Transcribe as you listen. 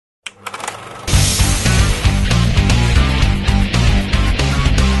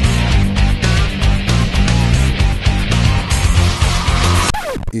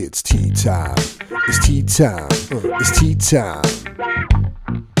time. It's tea time. It's tea time.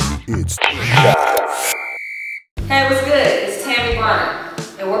 It's tea time. Hey, what's good? It's Tammy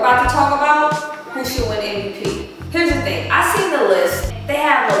Brawner, and we're about to talk about who should win MVP. Here's the thing, I seen the list. They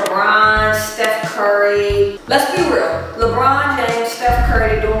have LeBron, Steph Curry. Let's be real. LeBron James, Steph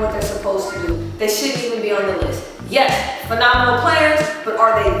Curry doing what they're supposed to do. They shouldn't even be on the list. Yes, phenomenal players, but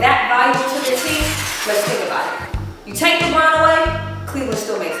are they that valuable to their team? Let's think about it. You take LeBron away, Cleveland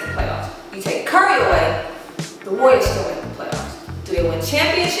still makes the playoffs. You take Curry away, the Warriors still make the playoffs. Do they win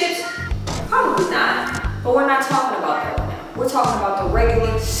championships? Probably not. But we're not talking about that right now. We're talking about the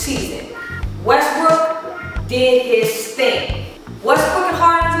regular season. Westbrook did his thing. Westbrook and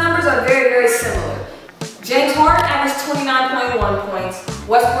Harden's numbers are very, very similar. James Harden averaged 29.1 points.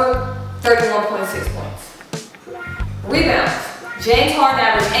 Westbrook, 31.6 points. Rebounds. James Harden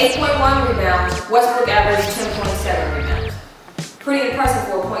averaged 8.1 rebounds. Westbrook averaged 10.7 rebounds. Pretty impressive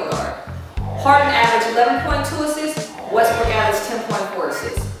for a point guard. Harden averaged 11.2 assists. Westbrook averaged 10.4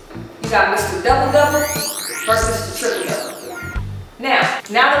 assists. You got Mr. Double-Double versus Mr. Triple-Double. Now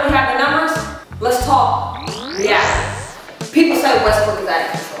that we have the numbers, let's talk reality. People say Westbrook is out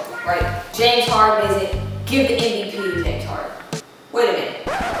of control, right? James Harden isn't. Give the MVP to James Harden. Wait a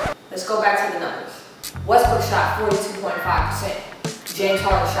minute. Let's go back to the numbers. Westbrook shot 42.5%. James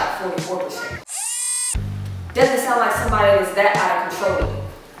Harden shot 44%. Doesn't sound like somebody that's that out of control of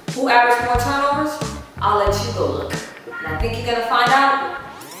it. Who averaged more turnovers? I'll let you go look. And I think you're gonna find out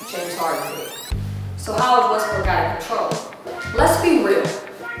James Harden did. So how is Westbrook out of control? Let's be real.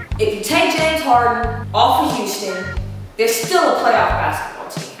 If you take James Harden off of Houston, they're still a playoff basketball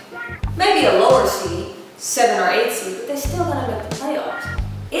team. Maybe a lower seed, 7 or 8 seed, but they're still gonna make the playoffs.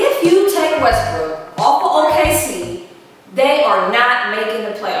 If you take Westbrook off of OKC, they are not making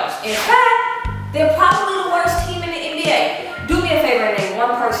the playoffs. In fact, they're probably the worst team in the NBA. Do me a favor and name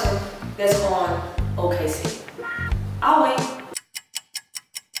one person that's on OKC. I'll wait.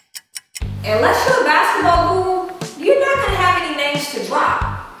 Unless you're a basketball guru, you're not gonna have any names to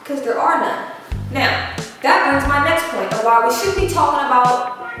drop, because there are none. Now, that brings my next point of why we should be talking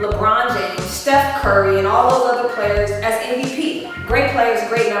about LeBron James, Steph Curry, and all those other players as MVP. Great players,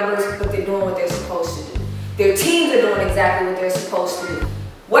 great numbers, but they're doing what they're supposed to do. Their teams are doing exactly what they're supposed to do.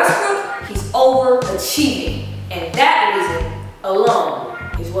 Westbrook, he's overachieving, and that reason alone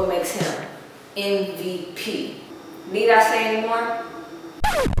is what makes him MVP. Need I say any more?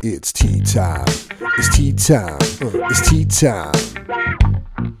 It's tea time. It's tea time. It's tea time.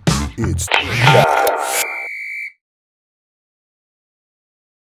 It's tea time.